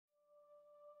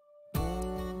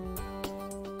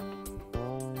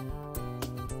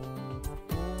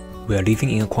We are living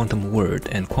in a quantum world,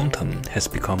 and quantum has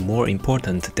become more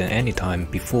important than any time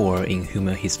before in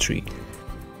human history.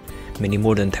 Many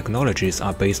modern technologies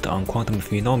are based on quantum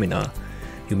phenomena.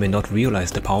 You may not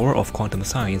realize the power of quantum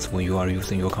science when you are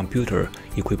using your computer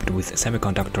equipped with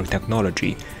semiconductor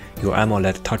technology, your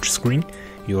AMOLED touchscreen,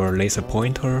 your laser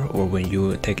pointer, or when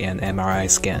you take an MRI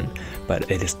scan, but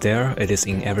it is there, it is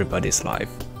in everybody's life.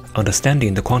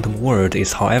 Understanding the quantum world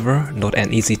is, however, not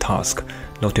an easy task,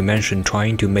 not to mention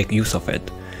trying to make use of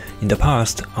it. In the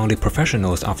past, only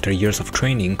professionals after years of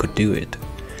training could do it.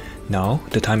 Now,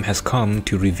 the time has come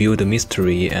to reveal the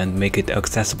mystery and make it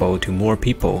accessible to more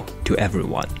people, to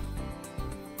everyone.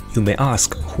 You may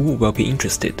ask, who will be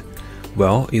interested?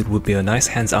 Well, it would be a nice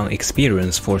hands-on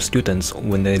experience for students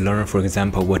when they learn, for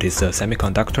example, what is a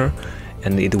semiconductor,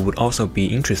 and it would also be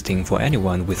interesting for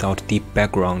anyone without deep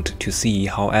background to see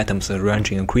how atoms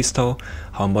arrange in a crystal,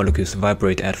 how molecules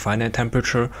vibrate at finite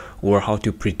temperature, or how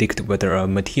to predict whether a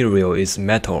material is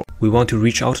metal. We want to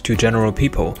reach out to general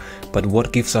people, but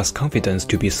what gives us confidence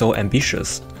to be so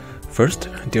ambitious? First,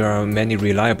 there are many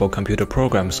reliable computer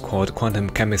programs called quantum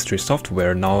chemistry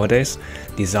software nowadays,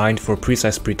 designed for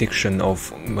precise prediction of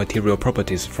material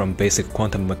properties from basic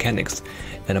quantum mechanics,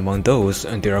 and among those,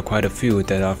 there are quite a few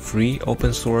that are free,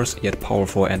 open source, yet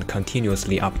powerful and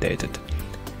continuously updated.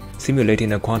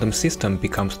 Simulating a quantum system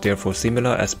becomes therefore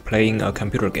similar as playing a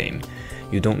computer game.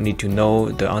 You don't need to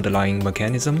know the underlying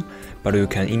mechanism, but you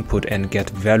can input and get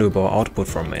valuable output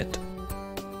from it.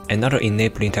 Another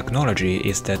enabling technology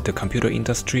is that the computer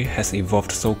industry has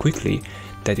evolved so quickly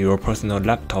that your personal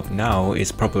laptop now is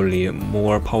probably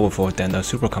more powerful than a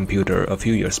supercomputer a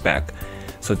few years back,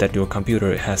 so that your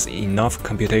computer has enough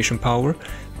computation power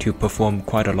to perform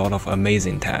quite a lot of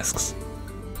amazing tasks.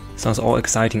 Sounds all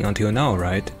exciting until now,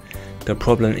 right? The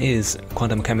problem is,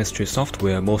 quantum chemistry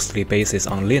software mostly bases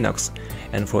on Linux,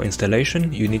 and for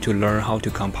installation you need to learn how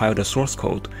to compile the source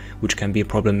code, which can be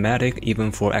problematic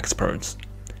even for experts.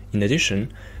 In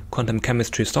addition, quantum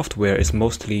chemistry software is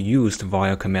mostly used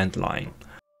via command line.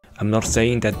 I'm not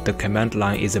saying that the command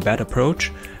line is a bad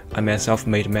approach. I myself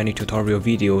made many tutorial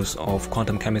videos of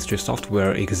quantum chemistry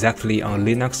software exactly on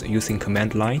Linux using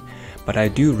command line, but I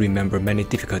do remember many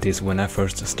difficulties when I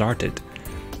first started.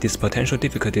 These potential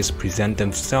difficulties present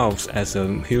themselves as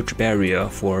a huge barrier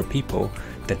for people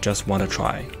that just want to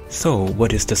try. So,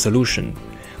 what is the solution?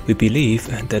 We believe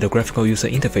that a graphical user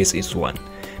interface is one.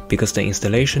 Because the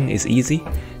installation is easy,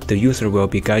 the user will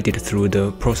be guided through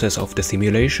the process of the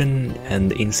simulation,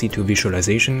 and in-situ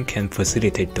visualization can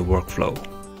facilitate the workflow.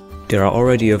 There are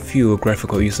already a few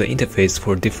graphical user interfaces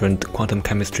for different quantum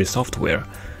chemistry software.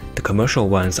 The commercial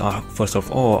ones are, first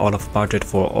of all, out of budget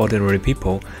for ordinary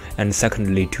people, and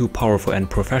secondly, too powerful and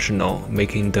professional,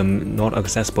 making them not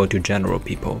accessible to general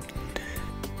people.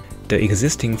 The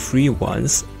existing free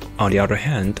ones, on the other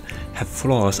hand, have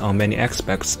flaws on many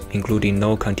aspects, including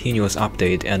no continuous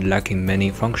update and lacking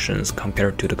many functions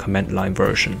compared to the command line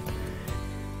version.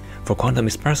 For Quantum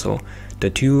ESPRESSO, the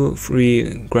two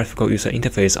free graphical user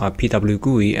interfaces are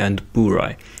PWGUI and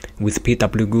Burai, with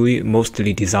PWGUI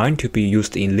mostly designed to be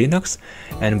used in Linux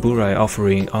and Burai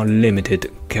offering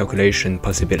unlimited calculation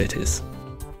possibilities.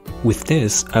 With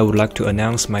this, I would like to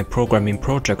announce my programming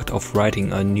project of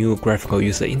writing a new graphical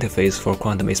user interface for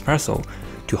Quantum ESPRESSO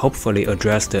to hopefully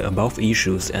address the above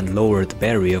issues and lower the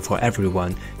barrier for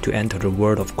everyone to enter the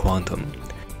world of quantum.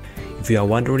 If you are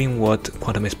wondering what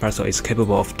Quantum ESPRESSO is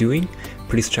capable of doing,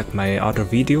 please check my other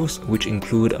videos, which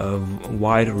include a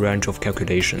wide range of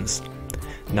calculations.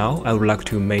 Now, I would like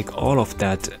to make all of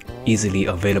that easily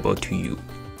available to you.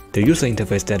 The user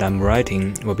interface that I'm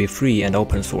writing will be free and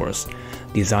open source,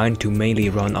 designed to mainly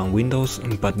run on Windows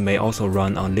but may also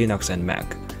run on Linux and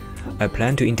Mac. I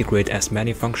plan to integrate as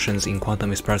many functions in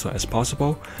Quantum ESPRESSO as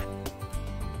possible,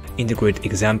 integrate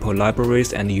example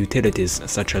libraries and utilities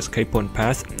such as k-point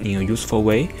path in a useful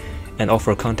way, and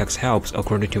offer context helps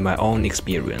according to my own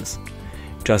experience.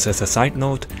 Just as a side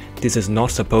note, this is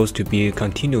not supposed to be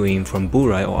continuing from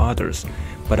Burai or others,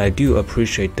 but I do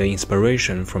appreciate the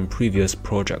inspiration from previous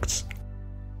projects.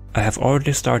 I have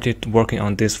already started working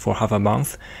on this for half a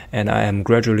month, and I am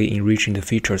gradually enriching the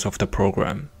features of the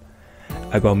program.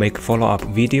 I will make follow-up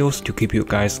videos to keep you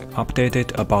guys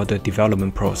updated about the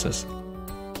development process.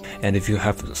 And if you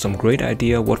have some great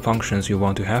idea what functions you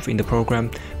want to have in the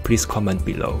program, please comment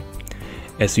below.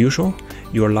 As usual,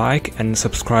 your like and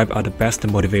subscribe are the best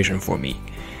motivation for me.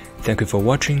 Thank you for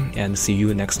watching and see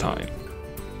you next time.